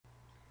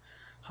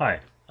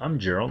Hi, I'm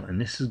Gerald,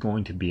 and this is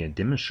going to be a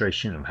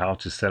demonstration of how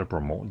to set up a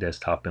remote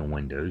desktop in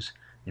Windows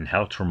and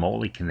how to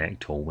remotely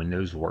connect to a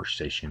Windows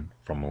workstation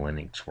from a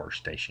Linux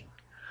workstation.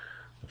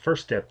 The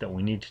first step that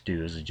we need to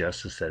do is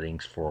adjust the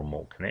settings for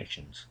remote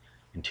connections.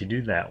 And to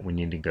do that, we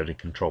need to go to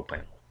Control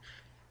Panel.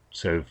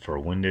 So for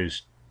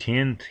Windows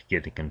 10, to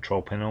get the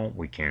Control Panel,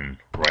 we can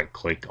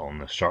right-click on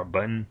the Start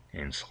button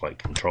and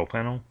select Control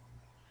Panel.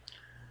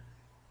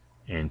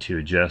 And to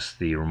adjust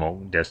the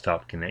remote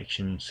desktop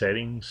connection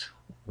settings,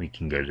 we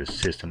can go to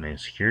System and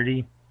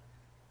Security,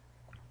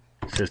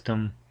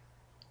 System,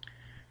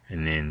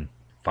 and then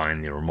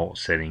find the remote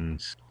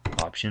settings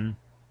option,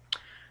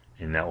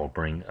 and that will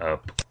bring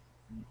up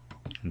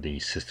the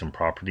System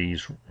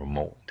Properties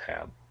Remote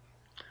tab.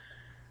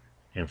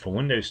 And for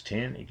Windows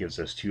 10, it gives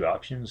us two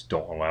options: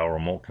 don't allow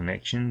remote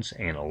connections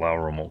and allow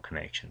remote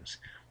connections.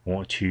 We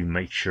want to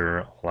make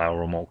sure allow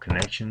remote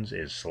connections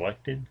is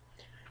selected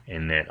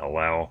and that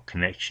allow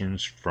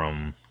connections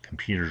from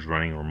computers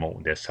running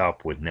remote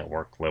desktop with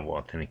network level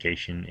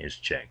authentication is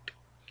checked.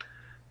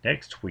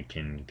 Next, we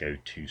can go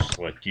to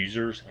select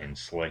users and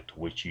select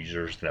which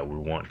users that we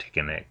want to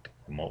connect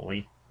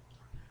remotely.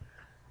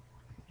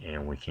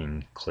 And we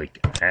can click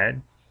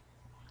add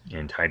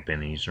and type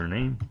in a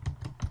username.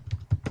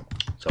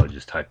 So I'll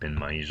just type in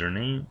my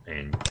username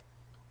and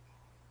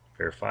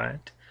verify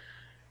it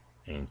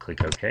and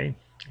click OK.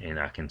 And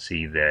I can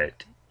see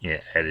that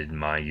it added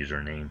my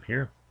username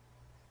here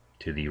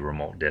to the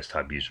remote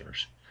desktop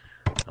users.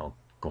 I'll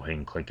go ahead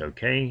and click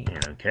OK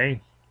and OK.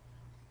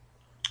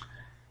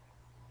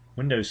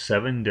 Windows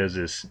 7 does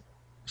this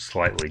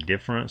slightly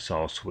different, so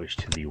I'll switch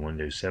to the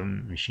Windows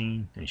 7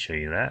 machine and show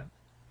you that.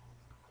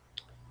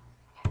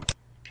 You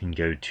can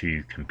go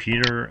to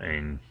Computer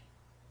and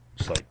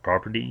select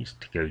Properties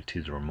to go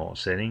to the remote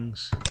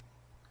settings,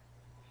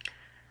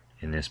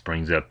 and this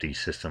brings up the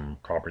System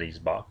Properties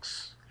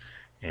box.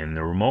 And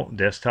the remote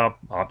desktop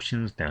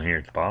options down here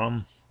at the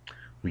bottom,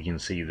 we can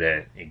see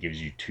that it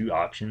gives you two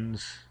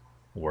options,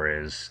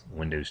 whereas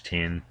Windows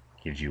 10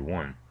 gives you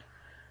one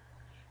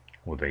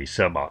with a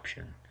sub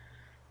option.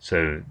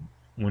 So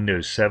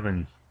Windows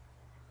 7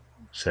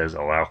 says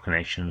allow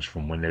connections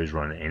from Windows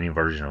running any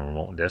version of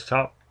remote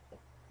desktop,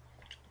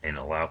 and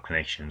allow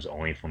connections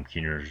only from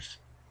computers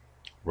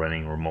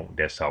running remote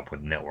desktop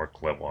with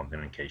network level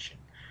authentication.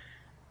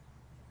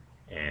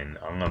 And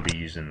I'm going to be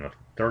using the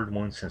third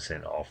one since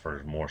it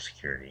offers more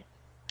security.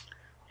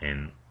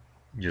 And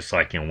just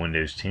like in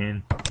Windows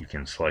 10, you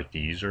can select the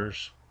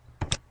users.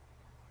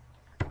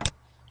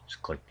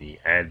 Just click the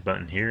add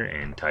button here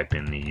and type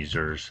in the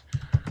users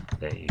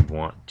that you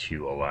want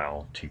to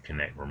allow to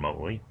connect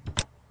remotely.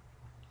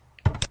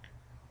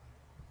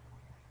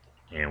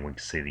 And we can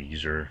see the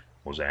user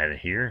was added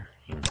here.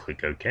 You can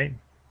click OK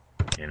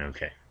and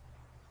OK.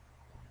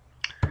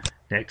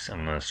 Next,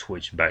 I'm going to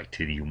switch back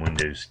to the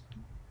Windows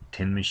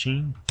 10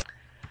 machine,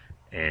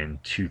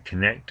 and to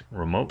connect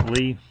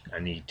remotely I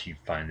need to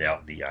find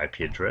out the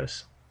IP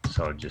address,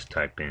 so I'll just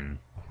type in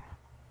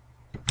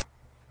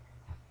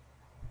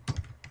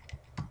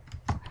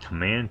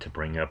command to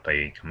bring up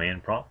a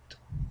command prompt,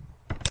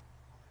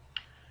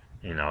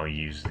 and I'll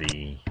use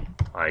the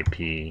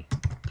IP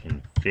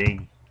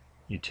config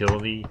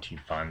utility to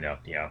find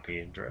out the IP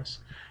address.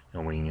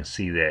 And we can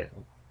see that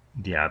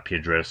the IP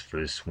address for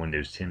this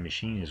Windows 10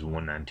 machine is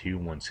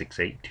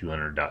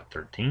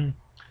 192.168.200.13,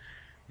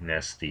 and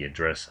that's the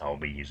address I'll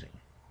be using.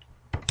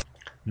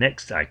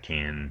 Next, I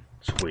can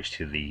switch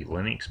to the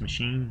Linux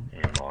machine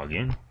and log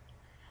in.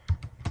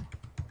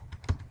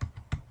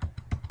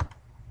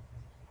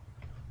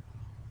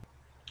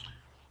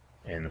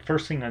 And the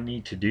first thing I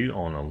need to do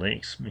on a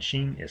Linux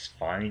machine is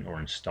find or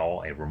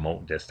install a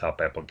remote desktop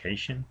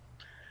application.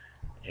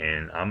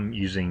 And I'm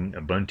using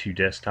Ubuntu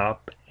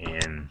desktop,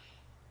 and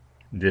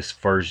this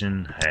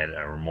version had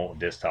a remote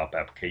desktop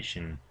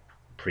application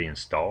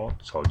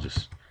pre-installed, so I'll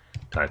just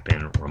type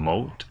in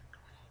remote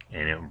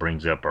and it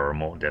brings up our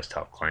remote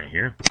desktop client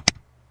here.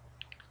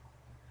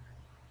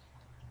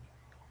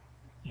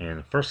 And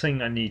the first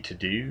thing I need to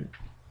do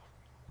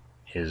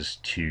is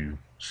to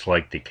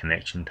select the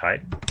connection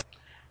type,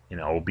 and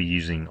I will be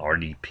using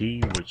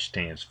RDP, which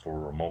stands for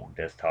Remote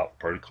Desktop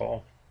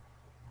Protocol,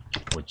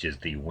 which is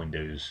the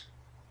Windows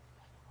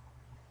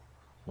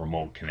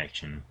Remote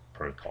Connection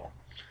Protocol.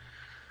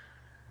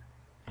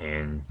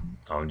 And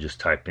I'll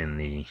just type in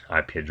the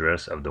IP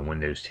address of the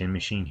Windows 10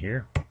 machine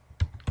here,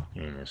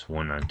 and it's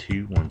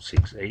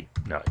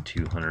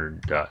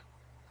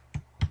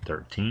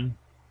 192.168.200.13,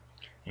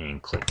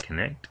 and click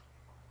connect.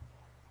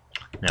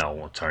 Now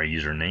what's our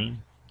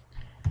username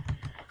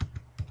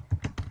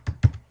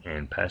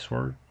and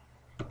password?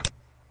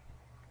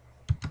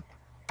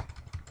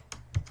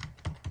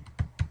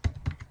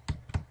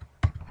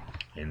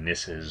 And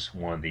this is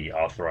one of the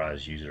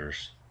authorized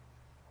users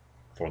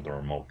for the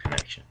remote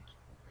connection.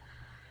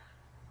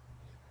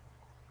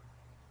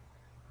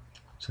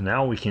 So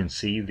now we can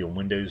see the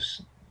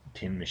Windows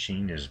 10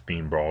 machine is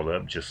being brought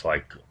up just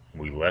like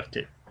we left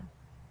it,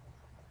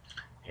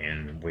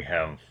 and we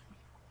have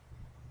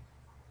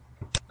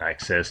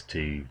access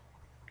to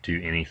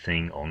do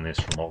anything on this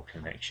remote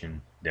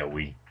connection that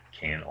we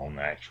can on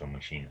the actual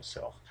machine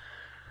itself.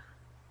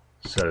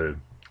 So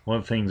one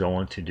of the things I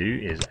want to do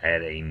is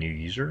add a new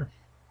user.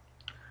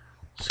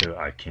 So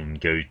I can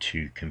go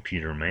to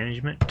computer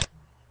management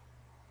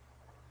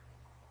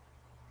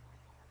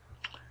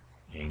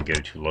and go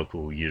to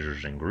local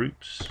users and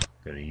groups,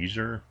 go to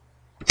user,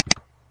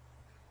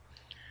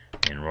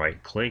 and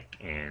right click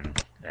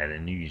and add a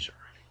new user.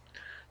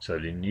 So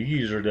the new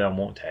user that I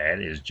want to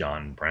add is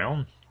John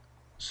Brown.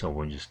 So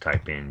we'll just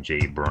type in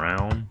J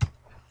Brown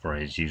for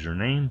his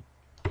username,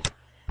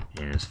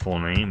 and his full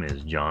name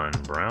is John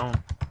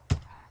Brown.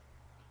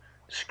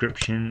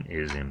 Description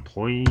is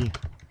employee,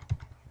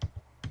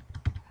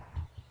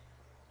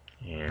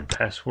 and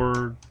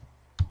password,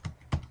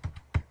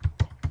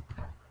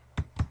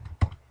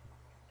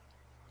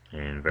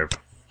 and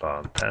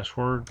verify the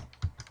password.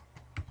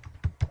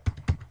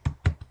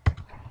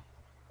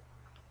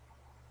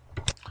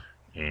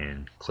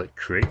 And click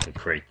create to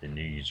create the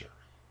new user.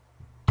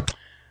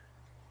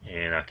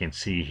 And I can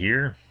see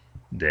here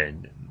that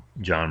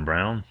John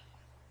Brown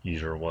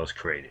user was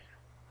created.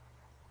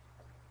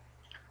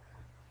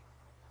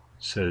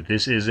 So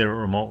this is a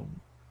remote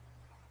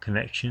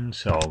connection,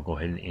 so I'll go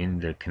ahead and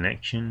end the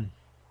connection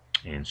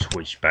and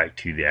switch back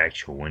to the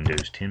actual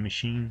Windows 10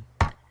 machine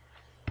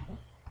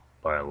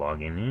by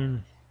logging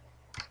in.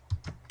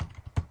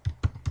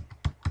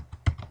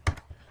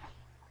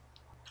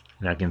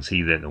 And I can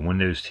see that the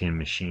Windows 10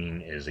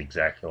 machine is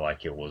exactly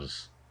like it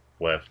was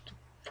left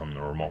from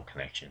the remote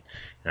connection.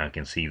 And I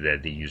can see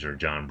that the user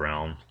John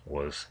Brown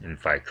was in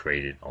fact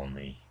created on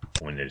the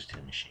Windows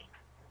 10 machine.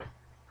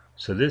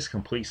 So this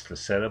completes the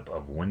setup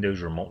of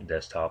Windows Remote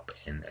Desktop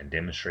and a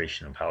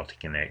demonstration of how to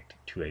connect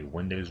to a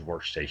Windows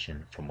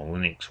workstation from a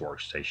Linux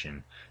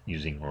workstation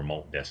using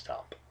Remote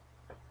Desktop.